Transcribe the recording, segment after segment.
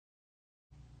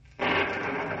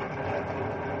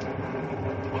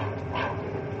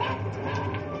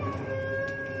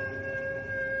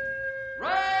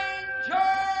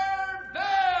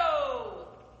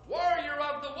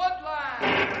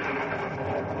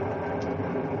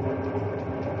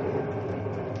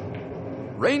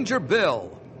Ranger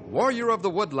Bill, warrior of the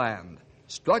woodland,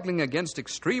 struggling against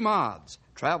extreme odds,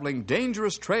 traveling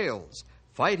dangerous trails,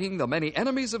 fighting the many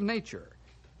enemies of nature.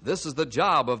 This is the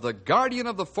job of the guardian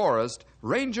of the forest,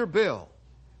 Ranger Bill.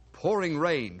 Pouring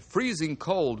rain, freezing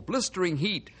cold, blistering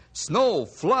heat, snow,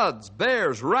 floods,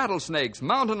 bears, rattlesnakes,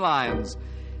 mountain lions.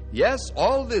 Yes,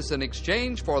 all this in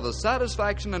exchange for the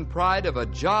satisfaction and pride of a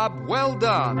job well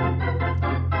done.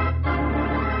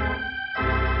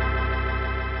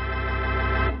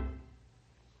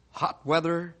 Hot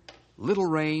weather, little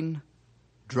rain,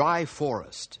 dry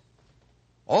forest.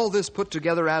 All this put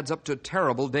together adds up to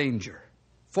terrible danger.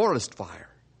 Forest fire,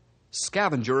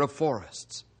 scavenger of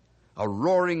forests, a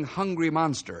roaring, hungry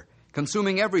monster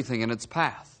consuming everything in its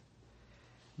path.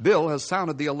 Bill has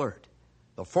sounded the alert.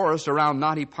 The forest around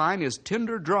Knotty Pine is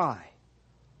tinder dry.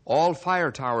 All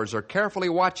fire towers are carefully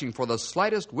watching for the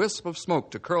slightest wisp of smoke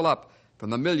to curl up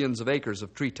from the millions of acres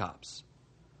of treetops.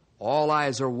 All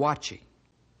eyes are watching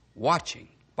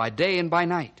by day and by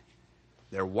night.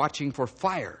 They're watching for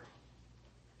fire.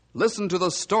 Listen to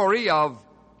the story of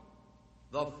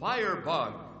the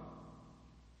firebug.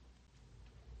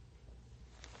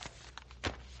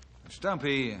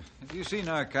 Stumpy, have you seen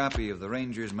our copy of the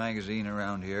Rangers magazine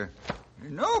around here?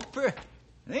 Nope. There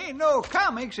ain't no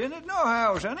comics in it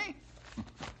nohow, sonny.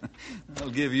 I'll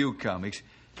give you comics.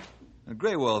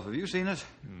 Grey Wolf, have you seen it?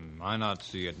 I not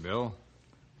see it, Bill.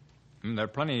 There are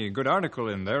plenty good article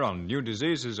in there on new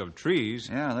diseases of trees.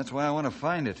 Yeah, that's why I want to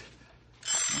find it.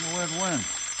 I wonder where it went.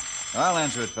 I'll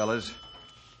answer it, fellas.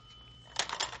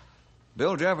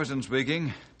 Bill Jefferson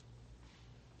speaking.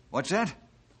 What's that?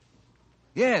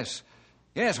 Yes,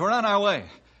 we're on our way.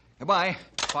 Goodbye.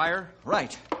 Fire?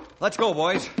 Right. Let's go,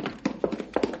 boys.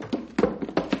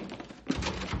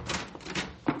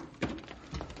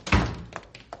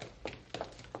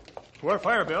 Where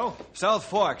fire, Bill? South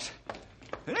Forks.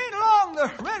 It ain't along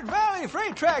the Red Valley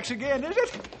freight tracks again, is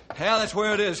it? Yeah, that's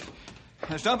where it is.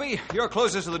 Stumpy, you're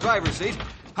closest to the driver's seat.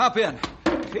 Hop in.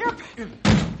 Yep.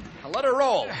 Now let her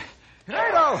roll.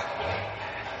 Righto.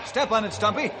 Step on it,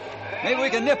 Stumpy. Maybe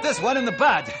we can nip this one in the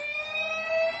bud.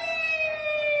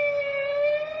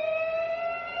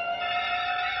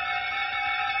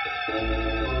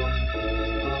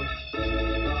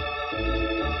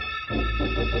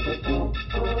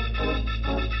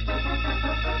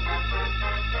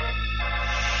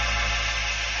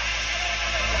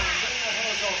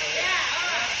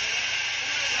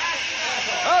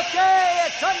 Okay,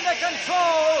 it's under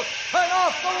control. Turn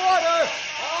off the water.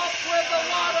 Off with the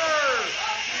water!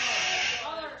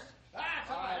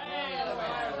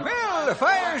 Well, the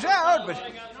fire's out, but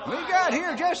we got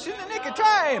here just in the nick of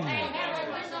time.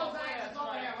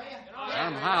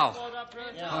 And how?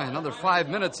 Another 5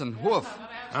 minutes and woof.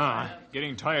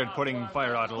 Getting tired putting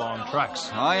fire out along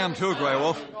tracks. I am too, Grey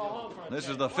Wolf. This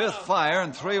is the 5th fire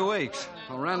in 3 weeks.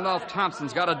 Well, Randolph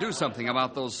Thompson's got to do something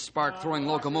about those spark-throwing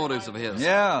locomotives of his.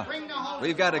 Yeah.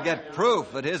 We've got to get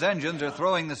proof that his engines are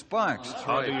throwing the sparks.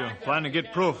 How do you plan to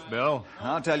get proof, Bill?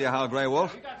 I'll tell you how, Grey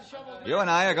Wolf. You and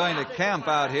I are going to camp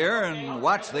out here and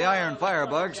watch the iron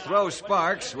firebugs throw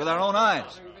sparks with our own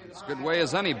eyes. It's a good way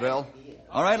as any, Bill.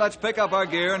 All right, let's pick up our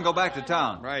gear and go back to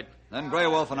town. Right. Then Grey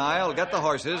Wolf and I will get the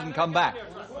horses and come back.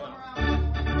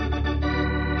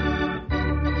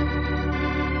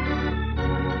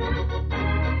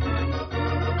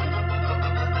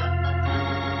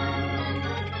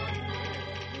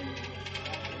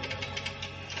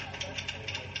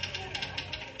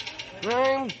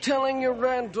 I'm telling you,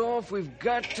 Randolph, we've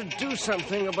got to do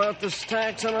something about the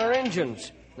stacks on our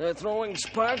engines. They're throwing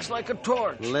sparks like a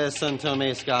torch. Listen to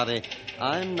me, Scotty.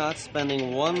 I'm not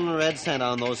spending 1 red cent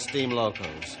on those steam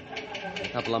locos. In a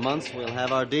couple of months, we'll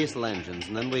have our diesel engines,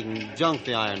 and then we can junk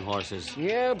the iron horses.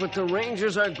 Yeah, but the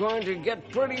Rangers are going to get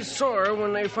pretty sore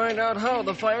when they find out how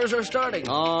the fires are starting.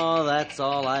 Oh, that's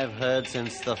all I've heard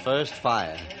since the first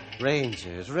fire.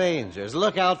 Rangers,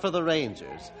 look out for the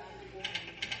Rangers.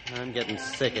 I'm getting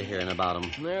sick of hearing about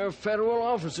them. They're federal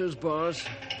officers, boss.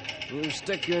 You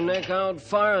stick your neck out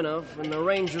far enough, and the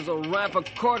Rangers will wrap a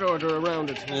court order around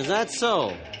it. Is that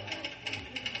so?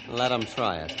 Let them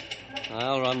try it.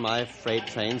 I'll run my freight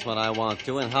trains when I want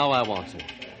to and how I want to.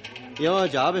 Your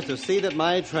job is to see that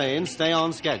my trains stay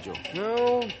on schedule.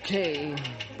 Okay,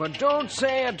 but don't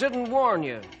say I didn't warn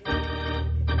you.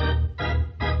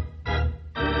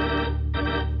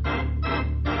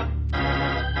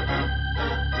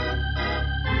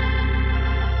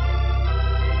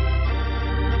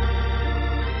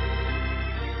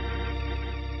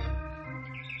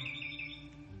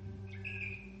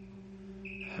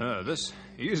 This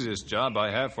easiest job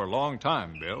I have for a long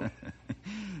time, Bill.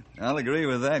 I'll agree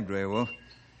with that, Grey Wolf.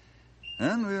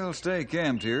 And we'll stay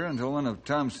camped here until one of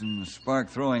Thompson's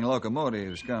spark-throwing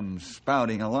locomotives comes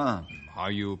spouting along. How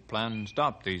you plan to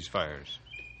stop these fires?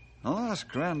 I'll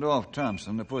ask Randolph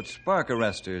Thompson to put spark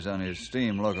arresters on his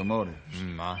steam locomotives.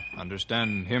 I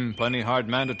understand him plenty hard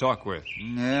man to talk with.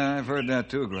 Yeah, I've heard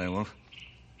that too, Grey Wolf.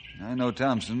 I know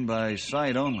Thompson by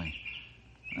sight only.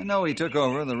 I know he took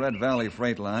over the Red Valley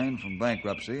Freight Line from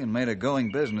bankruptcy and made a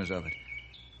going business of it.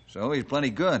 So he's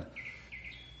plenty good.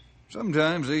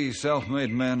 Sometimes these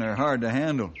self-made men are hard to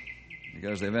handle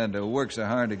because they've had to work so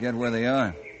hard to get where they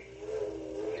are.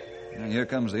 And here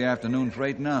comes the afternoon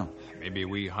freight now. Maybe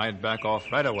we hide back off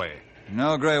right away.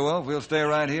 No, Grey Wolf, we'll stay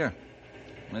right here.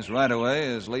 This right-of-way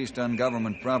is leased on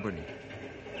government property.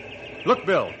 Look,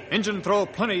 Bill, engine throw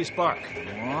plenty spark.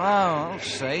 Wow, I'll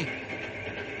say.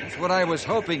 That's what I was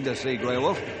hoping to see, Grey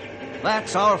Wolf.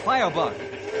 That's our firebug.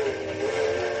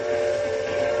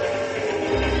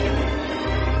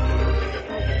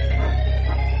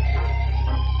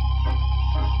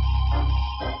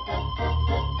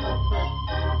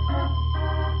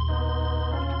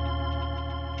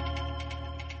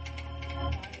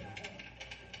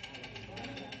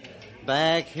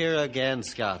 Back here again,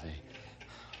 Scotty.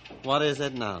 What is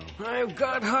it now? I've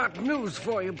got hot news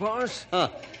for you, boss. Huh.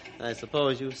 I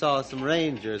suppose you saw some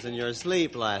Rangers in your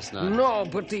sleep last night. No,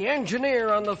 but the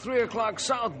engineer on the 3 o'clock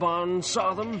southbound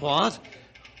saw them. What?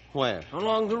 Where?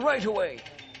 Along the right-of-way.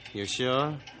 You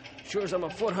sure? Sure as I'm a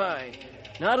foot high.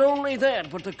 Not only that,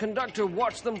 but the conductor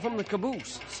watched them from the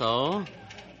caboose. So?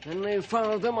 And they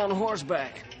followed them on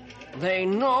horseback. They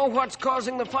know what's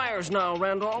causing the fires now,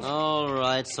 Randolph. All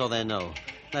right, so they know.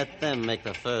 Let them make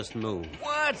the first move.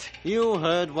 What? You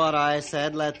heard what I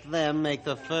said. Let them make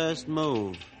the first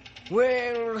move.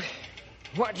 Well,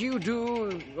 what you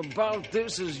do about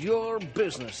this is your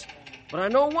business. But I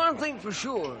know one thing for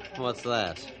sure. What's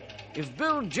that? If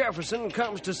Bill Jefferson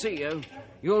comes to see you,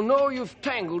 you'll know you've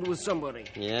tangled with somebody.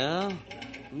 Yeah?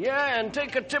 Yeah, and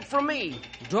take a tip from me.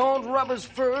 Don't rub his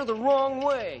fur the wrong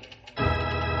way.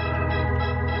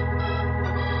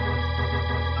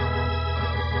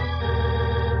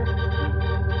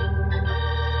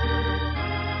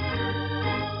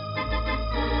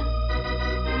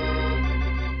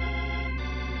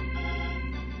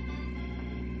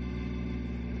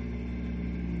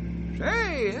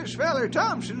 Say, this feller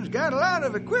Thompson's got a lot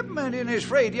of equipment in his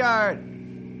freight yard.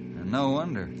 And no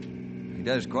wonder. He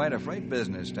does quite a freight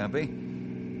business, Stumpy.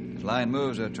 His line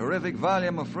moves a terrific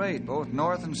volume of freight, both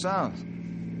north and south.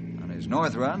 On his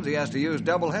north runs, he has to use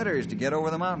double headers to get over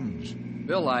the mountains.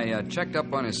 Bill, I checked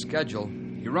up on his schedule.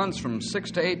 He runs from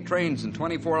 6 to 8 trains in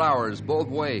 24 hours, both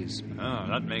ways. Oh,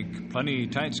 that make plenty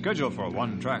tight schedule for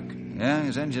one track. Yeah,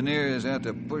 his engineers have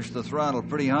to push the throttle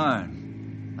pretty hard.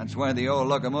 That's why the old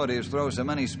locomotives throw so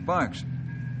many sparks.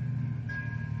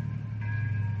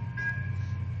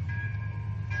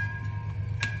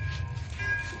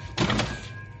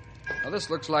 Now,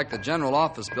 this looks like the general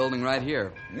office building right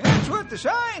here. That's what the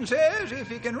sign says,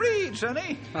 if you can read,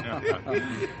 Sonny.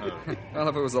 Well,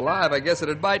 if it was alive, I guess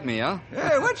it'd bite me, huh?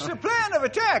 Hey, what's the plan of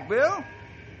attack, Bill?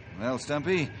 Well,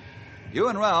 Stumpy, you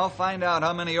and Ralph find out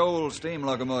how many old steam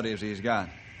locomotives he's got.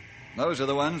 Those are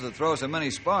the ones that throw so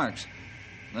many sparks.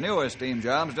 The newer steam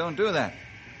jobs don't do that.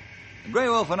 Grey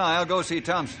Wolf and I'll go see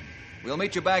Thompson. We'll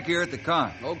meet you back here at the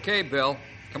car. Okay, Bill.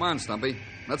 Come on, Stumpy.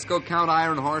 Let's go count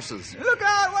iron horses. Look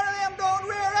out! One of them don't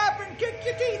rear up and kick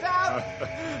your teeth out!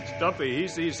 Stumpy, he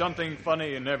sees something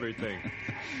funny in everything.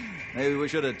 Maybe we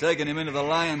should have taken him into the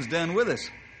lion's den with us.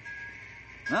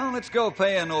 Now, let's go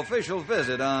pay an official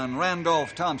visit on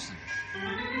Randolph Thompson.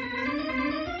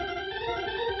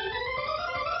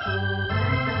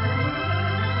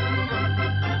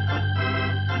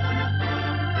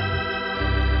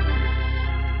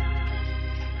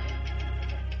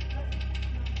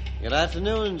 Good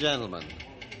afternoon, gentlemen.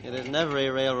 It isn't every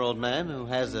railroad man who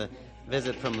has a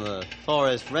visit from the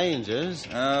Forest Rangers.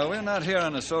 We're not here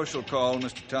on a social call,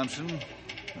 Mr. Thompson.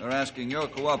 We're asking your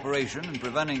cooperation in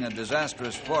preventing a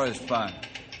disastrous forest fire.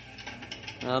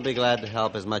 I'll be glad to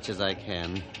help as much as I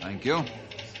can. Thank you.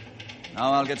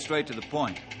 Now I'll get straight to the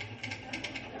point.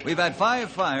 We've had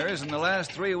 5 fires in the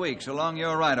last 3 weeks along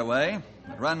your right-of-way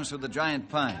that runs through the giant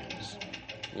pines.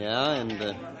 Yeah,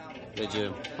 and did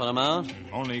you put them out?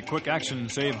 Only quick action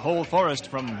save whole forest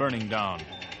from burning down.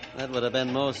 That would have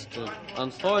been most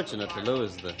unfortunate to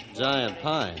lose the giant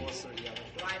pines.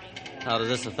 How does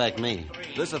this affect me?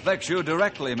 This affects you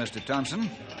directly, Mr. Thompson,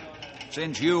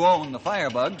 since you own the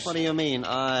firebugs. What do you mean,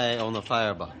 I own the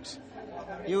firebugs?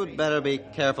 You'd better be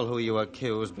careful who you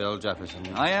accuse, Bill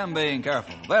Jefferson. I am being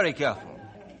careful, very careful.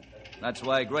 That's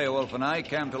why Grey Wolf and I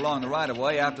camped along the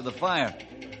right-of-way after the fire.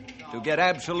 to get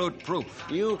absolute proof.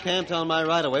 You camped on my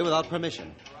right-of-way without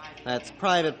permission. That's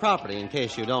private property, in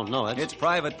case you don't know it. It's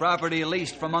private property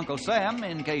leased from Uncle Sam,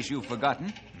 in case you've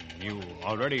forgotten. You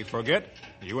already forget?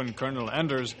 You and Colonel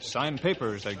Enders signed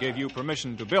papers that gave you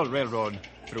permission to build railroad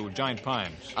through Giant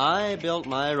Pines. I built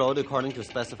my road according to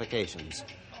specifications.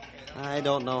 I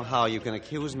don't know how you can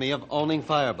accuse me of owning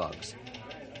firebugs.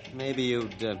 Maybe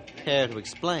you'd care to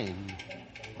explain.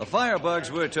 The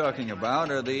firebugs we're talking about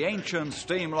are the ancient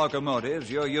steam locomotives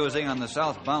you're using on the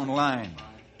southbound line.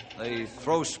 They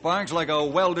throw sparks like a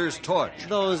welder's torch.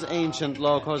 Those ancient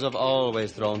locos have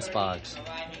always thrown sparks.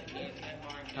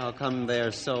 How come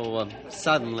they're so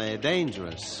suddenly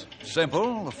dangerous?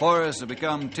 Simple. The forests have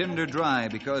become tinder dry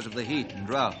because of the heat and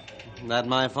drought. That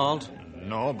my fault?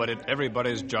 No, but it's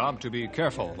everybody's job to be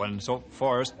careful when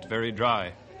forest very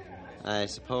dry. I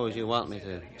suppose you want me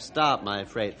to stop my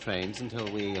freight trains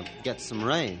until we get some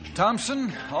rain.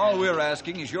 Thompson, all we're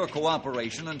asking is your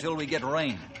cooperation until we get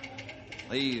rain.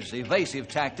 These evasive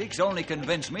tactics only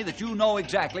convince me that you know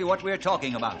exactly what we're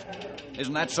talking about.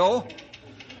 Isn't that so?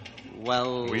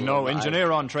 Well, We know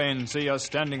engineer on train see us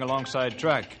standing alongside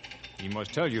track. He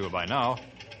must tell you by now.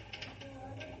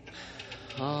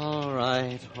 All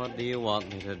right. What do you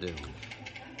want me to do?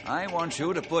 I want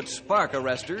you to put spark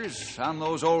arresters on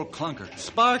those old clunkers.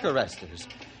 Spark arresters?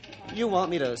 You want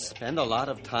me to spend a lot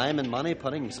of time and money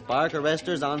putting spark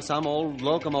arresters on some old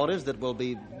locomotives that will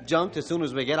be junked as soon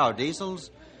as we get our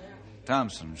diesels?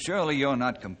 Thompson, surely you're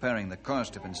not comparing the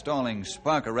cost of installing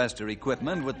spark arrestor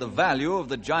equipment with the value of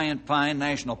the Giant Pine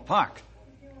National Park.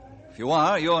 If you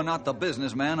are, you're not the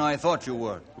businessman I thought you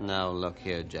were. Now, look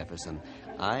here, Jefferson.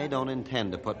 I don't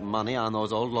intend to put money on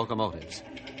those old locomotives.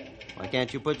 Why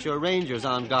can't you put your rangers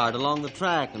on guard along the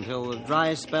track until the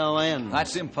dry spell ends?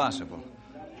 That's impossible.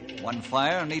 One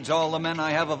fire needs all the men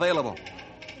I have available.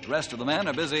 The rest of the men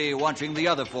are busy watching the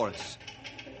other forests.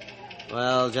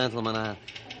 Well, gentlemen,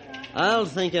 I'll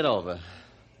think it over.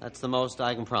 That's the most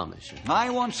I can promise you. I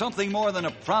want something more than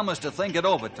a promise to think it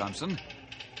over, Thompson.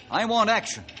 I want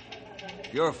action.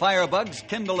 If your firebugs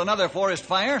kindle another forest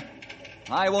fire,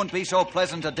 I won't be so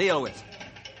pleasant to deal with.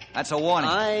 That's a warning.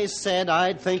 I said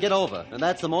I'd think it over, and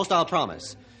that's the most I'll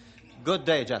promise. Good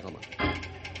day, gentlemen.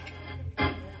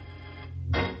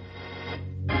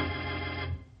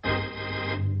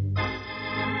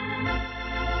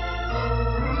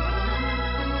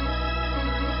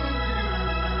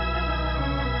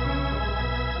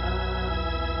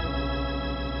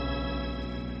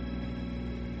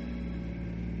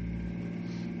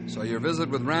 So your visit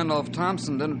with Randolph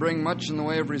Thompson didn't bring much in the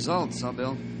way of results, huh,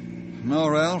 Bill? No,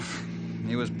 Ralph.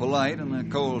 He was polite in a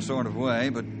cold sort of way,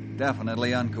 but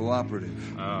definitely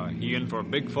uncooperative. He in for a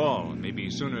big fall, maybe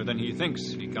sooner than he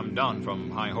thinks he come down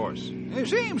from high horse. It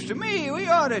seems to me we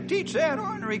ought to teach that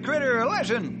ornery critter a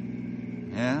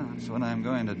lesson. Yeah, that's what I'm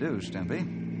going to do,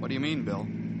 Stimpy. What do you mean, Bill?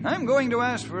 I'm going to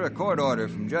ask for a court order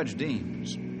from Judge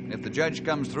Deems. If the judge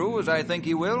comes through, as I think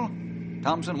he will,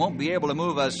 Thompson won't be able to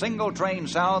move a single train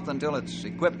south until it's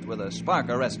equipped with a spark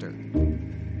arrestor.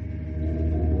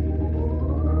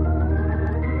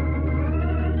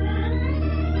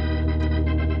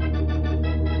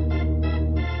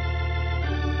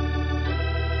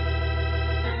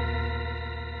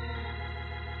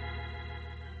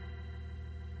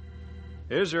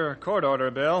 Here's your court order,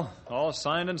 Bill, all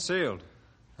signed and sealed.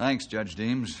 Thanks, Judge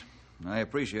Deems. I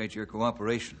appreciate your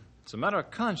cooperation. It's a matter of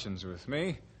conscience with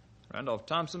me. Randolph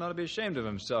Thompson ought to be ashamed of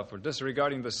himself for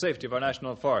disregarding the safety of our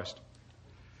national forest.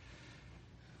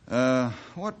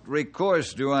 What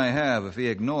recourse do I have if he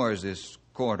ignores this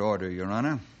court order, Your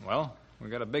Honor? Well, we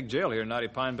got a big jail here in Knotty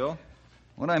Pine, Bill.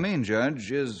 What I mean,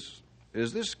 Judge, is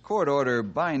this court order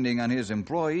binding on his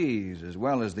employees as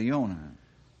well as the owner?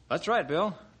 That's right,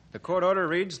 Bill. The court order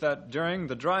reads that during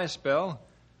the dry spell,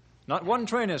 not one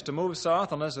train is to move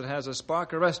south unless it has a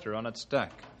spark arrestor on its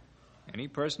stack. Any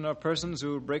person or persons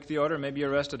who break the order may be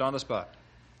arrested on the spot.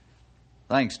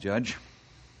 Thanks, Judge.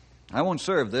 I won't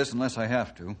serve this unless I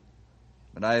have to.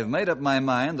 But I've made up my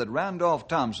mind that Randolph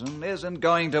Thompson isn't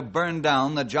going to burn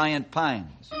down the Giant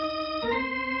Pines.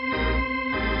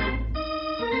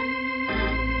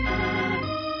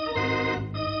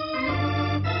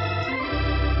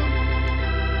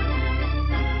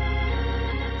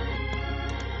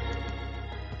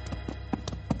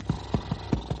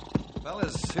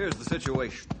 Fellas, here's the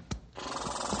situation.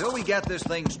 Until we get this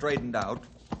thing straightened out,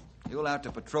 you'll have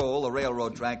to patrol the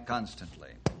railroad track constantly.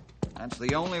 That's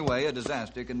the only way a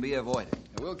disaster can be avoided.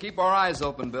 We'll keep our eyes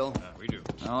open, Bill. We do.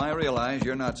 Now, I realize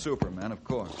you're not Superman, of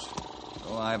course.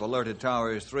 So I've alerted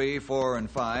Towers 3, 4, and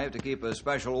 5 to keep a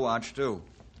special watch, too.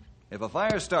 If a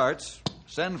fire starts,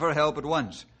 send for help at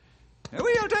once.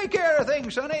 We'll take care of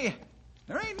things, Sonny.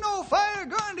 There ain't no fire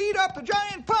going to eat up the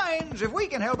giant pines if we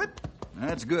can help it.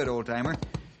 That's good, old-timer.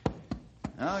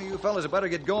 Now, you fellas had better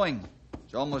get going.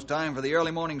 It's almost time for the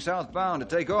early morning southbound to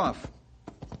take off.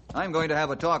 I'm going to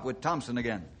have a talk with Thompson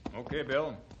again. Okay,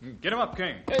 Bill. Get him up,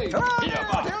 King. Hey, Come on,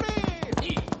 now,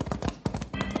 Tildy!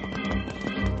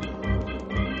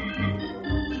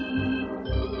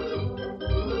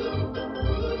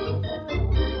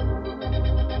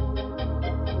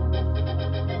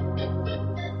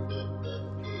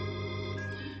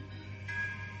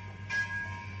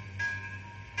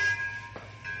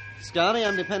 Scotty,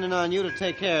 I'm depending on you to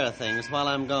take care of things while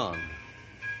I'm gone.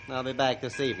 I'll be back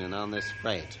this evening on this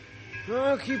freight.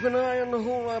 I'll keep an eye on the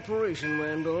whole operation,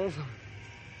 Randolph.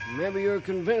 Maybe you're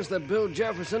convinced that Bill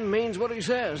Jefferson means what he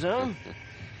says, huh?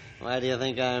 Why do you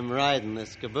think I'm riding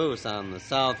this caboose on the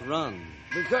South Run?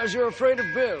 Because you're afraid of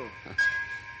Bill.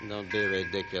 Don't be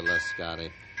ridiculous,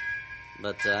 Scotty.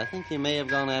 But I think he may have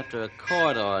gone after a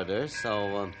court order,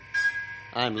 so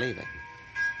I'm leaving.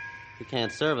 He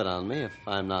can't serve it on me if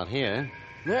I'm not here.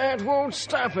 That won't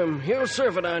stop him. He'll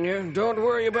serve it on you. Don't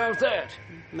worry about that.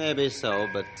 Maybe so,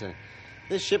 but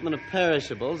this shipment of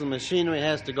perishables and machinery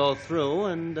has to go through,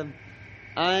 and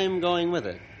I'm going with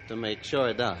it to make sure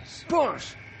it does.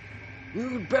 Boss,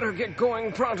 you'd better get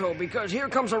going pronto, because here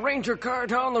comes a ranger car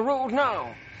down the road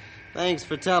now. Thanks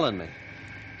for telling me.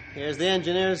 Here's the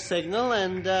engineer's signal,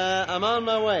 and I'm on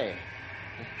my way.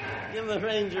 Give the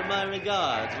ranger my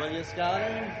regards, will you,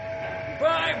 Scotty?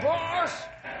 Bye, boss.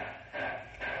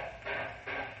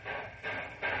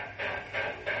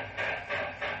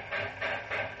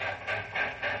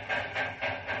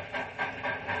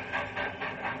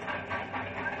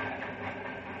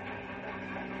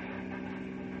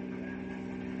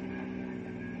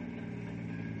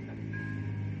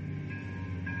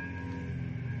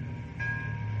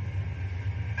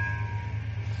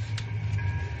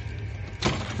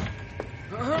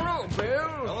 Hello, Bill.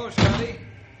 Hello, Scotty.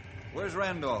 Where's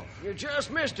Randolph? You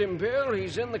just missed him, Bill.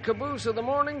 He's in the caboose of the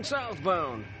morning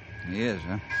southbound. He is,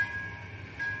 huh?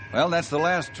 Well, that's the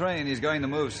last train he's going to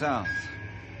move south.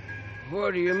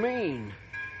 What do you mean?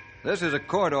 This is a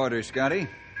court order, Scotty.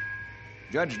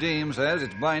 Judge Deem says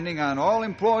it's binding on all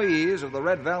employees of the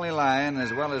Red Valley Line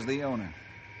as well as the owner.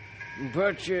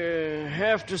 But you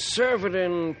have to serve it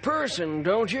in person,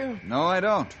 don't you? No, I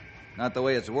don't. Not the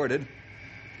way it's worded.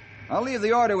 I'll leave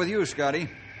the order with you, Scotty.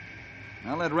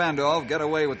 I'll let Randolph get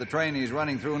away with the train he's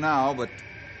running through now, but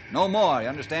no more, you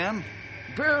understand?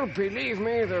 Bill, believe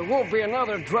me, there won't be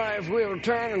another drive-wheel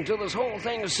turn until this whole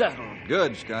thing is settled.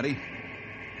 Good, Scotty.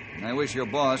 And I wish your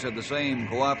boss had the same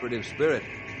cooperative spirit.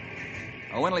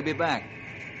 When'll he be back?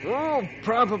 Oh,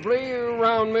 probably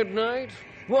around midnight.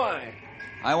 Why?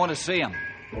 I want to see him.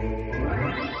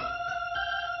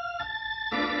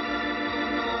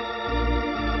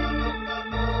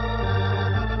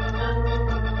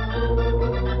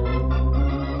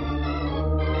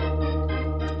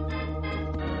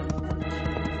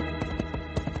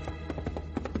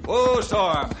 Oh,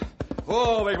 Storm.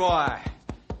 Oh, big boy.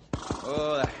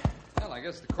 Oh, Well, I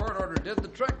guess the court order did the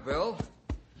trick, Bill.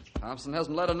 Thompson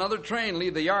hasn't let another train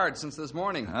leave the yard since this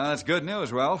morning. that's good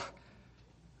news, Ralph.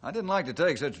 I didn't like to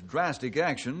take such drastic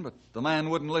action, but the man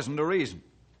wouldn't listen to reason.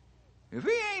 If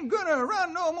he ain't gonna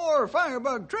run no more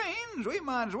firebug trains, we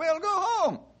might as well go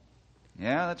home.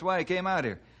 Yeah, that's why he came out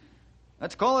here.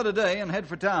 Let's call it a day and head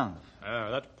for town.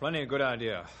 That's plenty good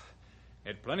idea.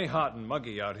 It's plenty hot and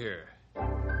muggy out here.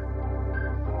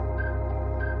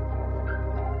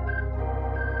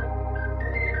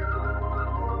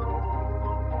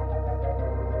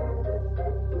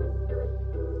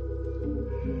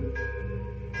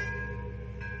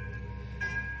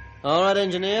 All right,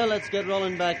 engineer, let's get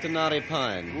rolling back to Knotty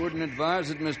Pine. Wouldn't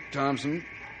advise it, Mr. Thompson.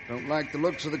 Don't like the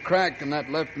looks of the crack in that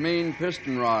left main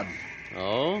piston rod.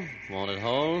 Oh? Want it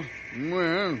whole?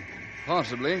 Well,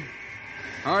 possibly.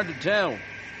 Hard to tell.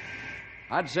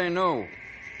 I'd say no.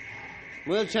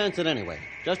 We'll chance it anyway.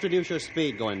 Just reduce your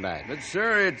speed going back. But,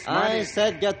 sir, it's I mighty...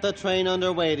 said get the train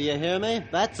underway, do you hear me?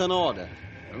 That's an order.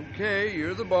 Okay,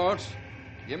 you're the boss.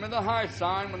 Give me the high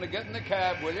sign when they get in the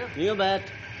cab, will you? You bet.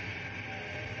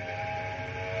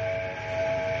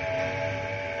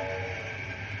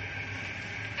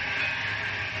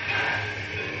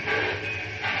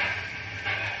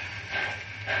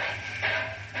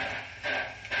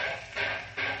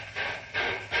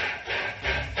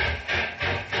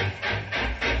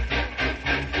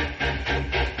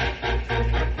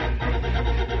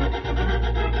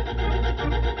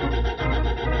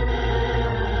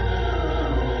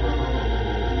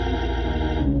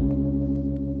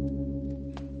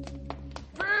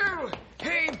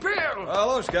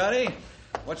 Hello, Scotty.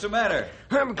 What's the matter?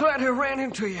 I'm glad I ran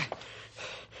into you.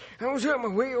 I was on my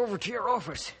way over to your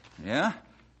office. Yeah?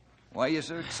 Why are you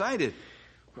so excited?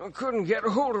 I couldn't get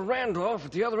a hold of Randolph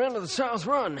at the other end of the South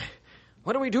Run.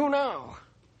 What do we do now?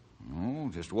 Oh,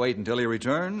 just wait until he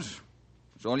returns.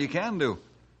 That's all you can do. Do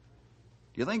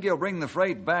you think he'll bring the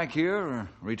freight back here or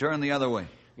return the other way?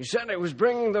 You said I was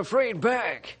bringing the freight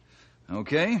back.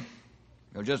 Okay.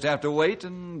 You'll just have to wait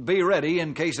and be ready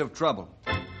in case of trouble.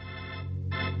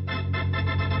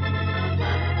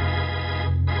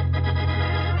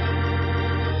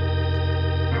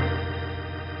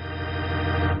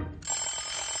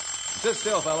 Sit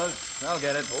still, fellas. I'll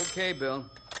get it. Okay, Bill.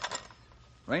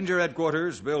 Ranger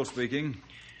headquarters, Bill speaking.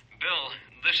 Bill,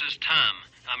 this is Tom.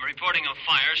 I'm reporting a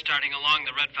fire starting along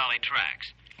the Red Valley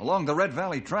tracks. Along the Red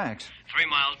Valley tracks? 3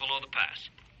 miles below the pass.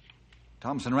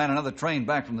 Thompson ran another train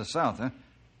back from the south, huh?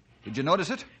 Did you notice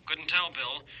it? Couldn't tell,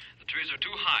 Bill. The trees are too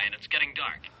high and it's getting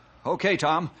dark. Okay,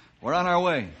 Tom. We're on our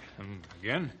way.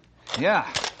 Again? Yeah.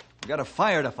 We got a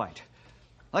fire to fight.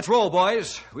 Let's roll,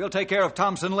 boys. We'll take care of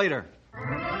Thompson later.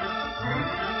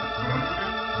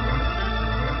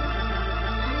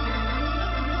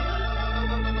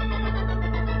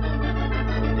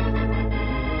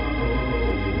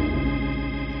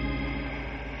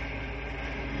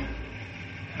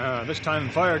 This time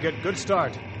fire get good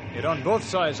start. Get on both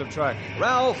sides of track.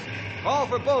 Ralph, call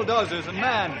for bulldozers and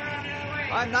man.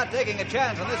 I'm not taking a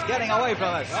chance on this getting away from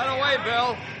us. Right away,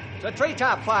 Bill. It's a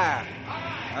treetop fire.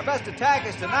 Our best attack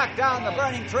is to knock down the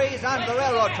burning trees onto the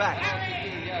railroad tracks.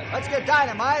 Let's get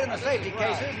dynamite in the safety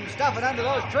cases and stuff it under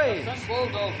those trees.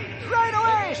 Right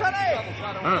away, Sonny!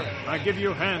 I give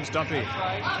you hands, Dumpy.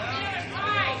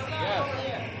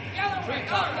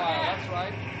 Treetop fire, that's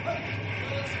right.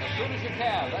 As soon as you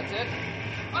can, that's it.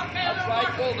 That's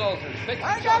right, bulldozers.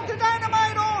 I got the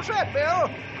dynamite all set, Bill.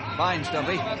 Fine,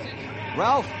 Stumpy.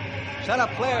 Ralph, set up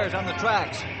flares on the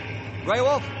tracks. Grey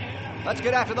Wolf, let's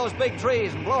get after those big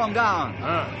trees and blow them down.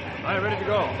 I'm ready to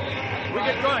go. We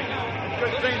get going.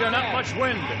 Good thing there's not much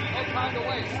wind. No time to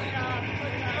waste.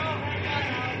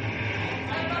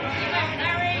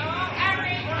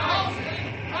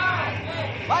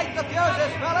 Light the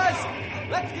fuses, fellas.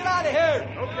 Let's get out of here.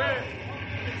 Okay.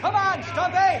 Come on,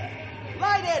 Stumpy.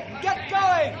 Light it and get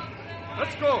going.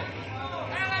 Let's go.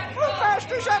 Move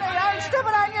faster, Sonny. I'm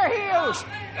stepping on your heels.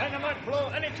 Dynamite blow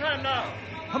any time now.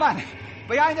 Come on.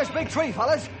 Behind this big tree,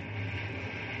 fellas.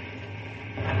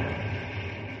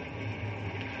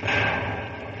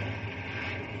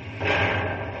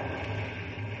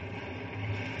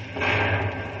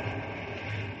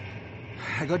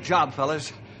 Good job,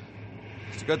 fellas.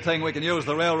 It's a good thing we can use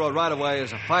the railroad right-of-way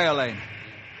as a fire lane.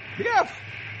 Yep.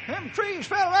 Them trees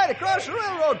fell right across the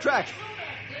railroad tracks.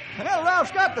 Well,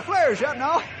 Ralph's got the flares up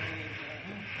now.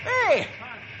 Hey,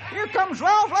 here comes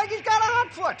Ralph like he's got a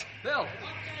hot foot. Bill,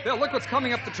 look what's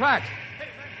coming up the track.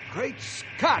 Great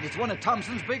Scott, it's one of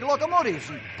Thompson's big locomotives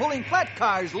and pulling flat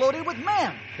cars loaded with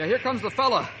men. Yeah, here comes the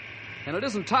fella. And it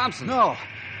isn't Thompson. No,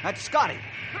 that's Scotty.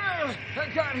 I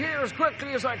got here as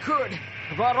quickly as I could.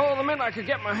 I brought all the men I could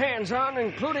get my hands on,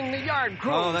 including the yard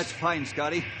crews. Oh, that's fine,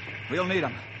 Scotty. We'll need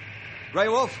them. Grey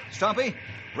Wolf, Stumpy,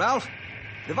 Ralph,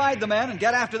 divide the men and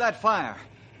get after that fire.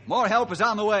 More help is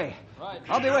on the way. Right.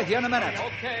 I'll be with you in a minute.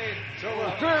 Okay.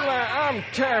 Bill, I'm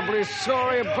terribly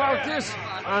sorry about this.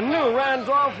 I knew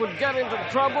Randolph would get into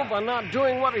trouble by not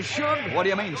doing what he should. What do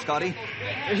you mean, Scotty?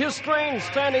 His train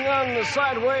standing on the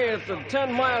sideway at the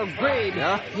 10-mile grade.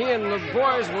 Yeah? He and the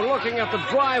boys were looking at the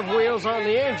drive wheels on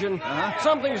the engine.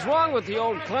 Something's wrong with the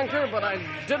old clunker, but I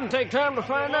didn't take time to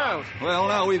find out. Well,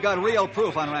 now we've got real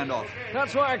proof on Randolph.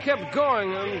 That's why I kept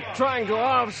going and trying to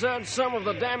offset some of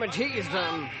the damage he's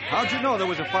done. How'd you know there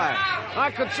was a fire?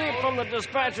 I could see it from the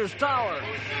dispatcher's tower.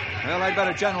 Well, I'd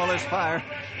better general this fire.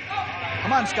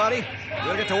 Come on, Scotty.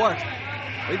 We'll get to work.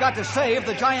 We've got to save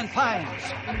the giant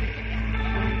pines.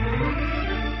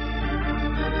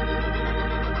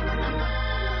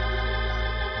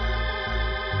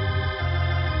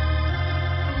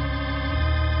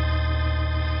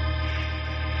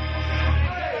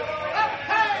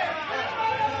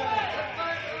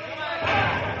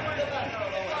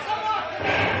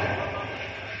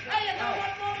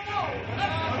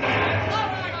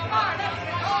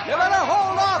 You better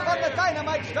hold off on the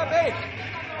dynamite, Stumpy.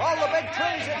 All the big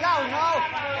trees are down now.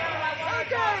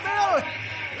 Okay, Bill.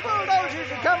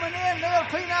 Bulldozers are coming in. They'll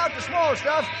clean out the small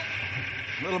stuff.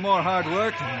 A little more hard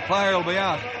work, and the fire will be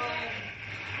out.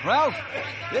 Ralph,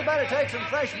 you'd better take some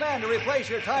fresh men to replace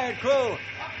your tired crew.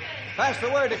 Pass the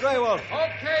word to Grey Wolf.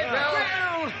 Okay, Bill.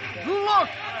 Bill, look!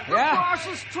 The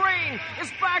boss's train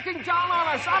is backing down on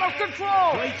us, out of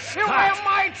control. Here I am,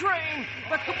 my train.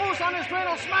 The caboose on his train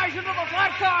will smash into the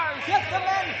flat cars. Get the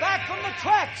men back from the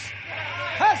tracks.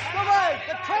 Pass the word.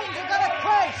 The trains are going to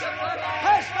crash.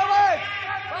 Pass the word.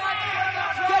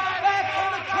 Get back from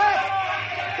the track.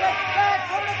 Get back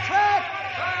from the track.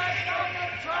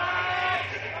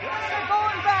 They're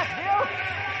going back, Bill.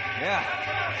 Yeah,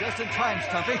 just in time,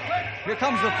 Stumpy. Here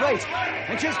comes the freight,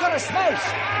 and she's going to smash.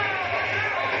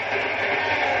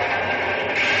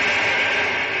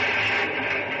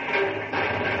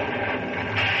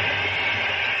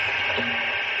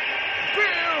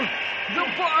 Bill, the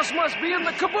boss must be in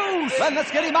the caboose. Then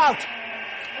let's get him out.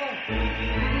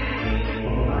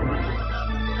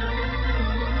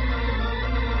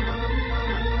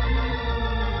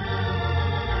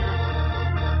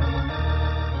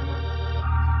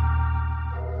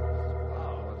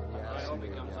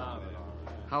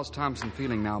 How's Thompson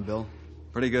feeling now, Bill?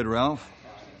 Pretty good, Ralph.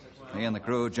 He and the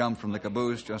crew jumped from the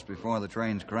caboose just before the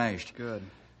trains crashed. Good.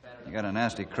 He got a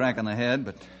nasty crack on the head,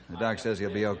 but the doc says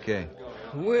he'll be okay.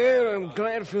 Well, I'm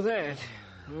glad for that.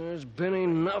 There's been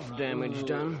enough damage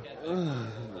done.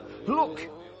 Look,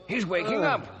 he's waking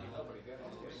up.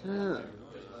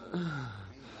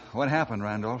 What happened,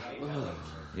 Randolph?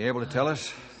 You able to tell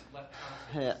us?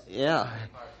 Yeah.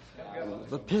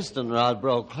 The piston rod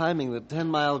broke climbing the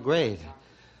 10-mile grade.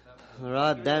 The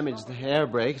rod damaged the air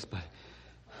brakes, but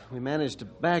we managed to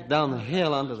back down the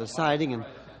hill onto the siding and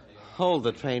hold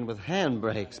the train with hand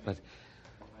brakes, but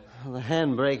the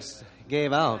hand brakes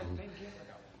gave out. And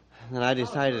then I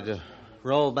decided to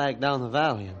roll back down the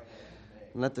valley and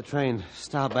let the train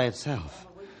stop by itself.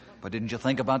 But didn't you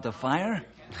think about the fire?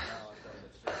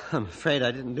 I'm afraid I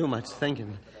didn't do much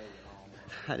thinking.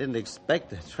 I didn't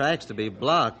expect the tracks to be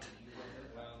blocked.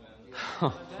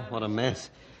 Oh, what a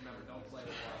mess.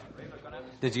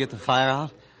 Did you get the fire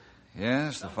out?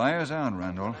 Yes, the fire's out,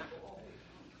 Randolph.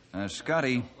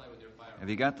 Scotty, have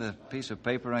you got the piece of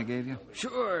paper I gave you?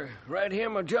 Sure, right here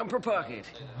in my jumper pocket.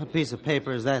 What piece of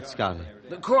paper is that, Scotty?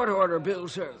 The court order Bill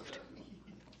served.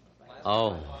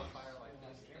 Oh.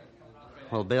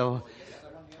 Well, Bill,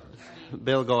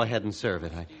 go ahead and serve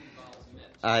it.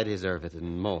 I deserve it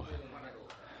and more.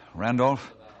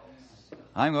 Randolph,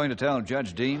 I'm going to tell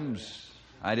Judge Deems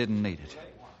I didn't need it.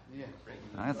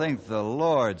 I think the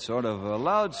Lord sort of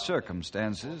allowed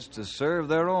circumstances to serve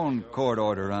their own court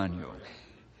order on you.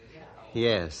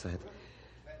 Yes,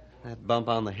 that bump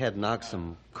on the head knocked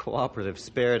some cooperative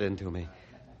spirit into me.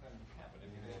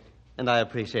 And I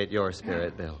appreciate your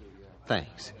spirit, Bill.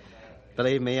 Thanks.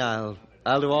 Believe me, I'll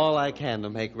do all I can to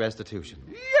make restitution.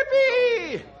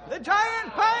 Yippee! The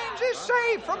Giant Pines is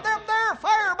safe from them there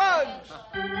firebugs.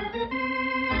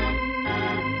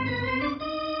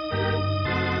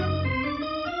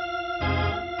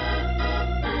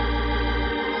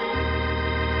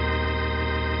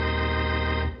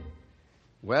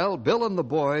 Well, Bill and the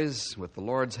boys, with the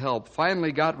Lord's help,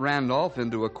 finally got Randolph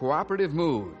into a cooperative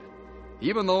mood,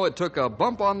 even though it took a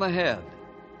bump on the head.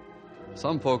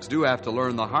 Some folks do have to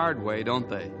learn the hard way, don't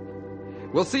they?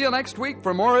 We'll see you next week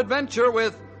for more adventure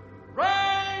with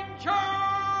Ranger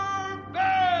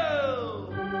Bill!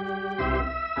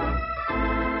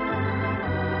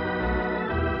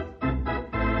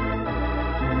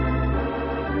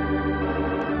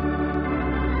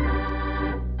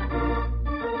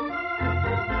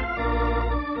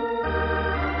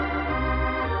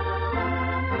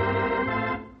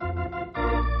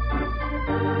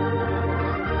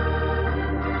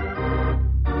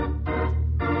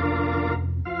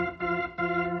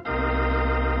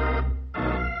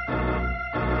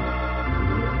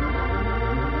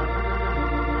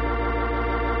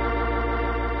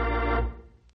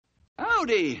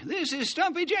 Howdy, this is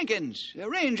Stumpy Jenkins,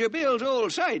 Ranger Bill's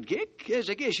old sidekick, as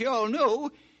I guess you all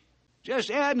know. Just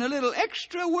adding a little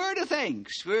extra word of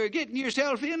thanks for getting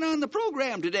yourself in on the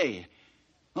program today.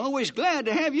 Always glad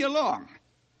to have you along.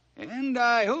 And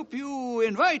I hope you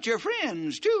invite your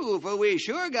friends, too, for we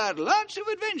sure got lots of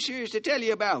adventures to tell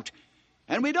you about.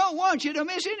 And we don't want you to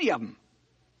miss any of them.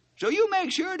 So you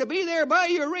make sure to be there by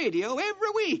your radio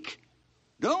every week.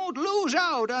 Don't lose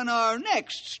out on our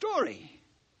next story.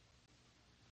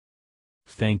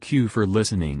 Thank you for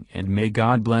listening and may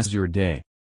God bless your day.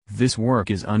 This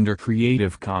work is under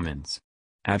Creative Commons.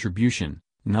 Attribution,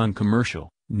 non-commercial,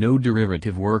 no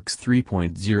derivative works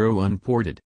 3.0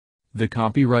 unported. The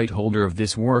copyright holder of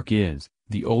this work is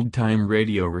the Old Time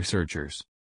Radio Researchers.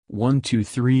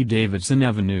 123 Davidson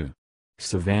Avenue,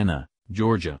 Savannah,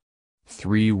 Georgia.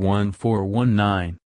 31419.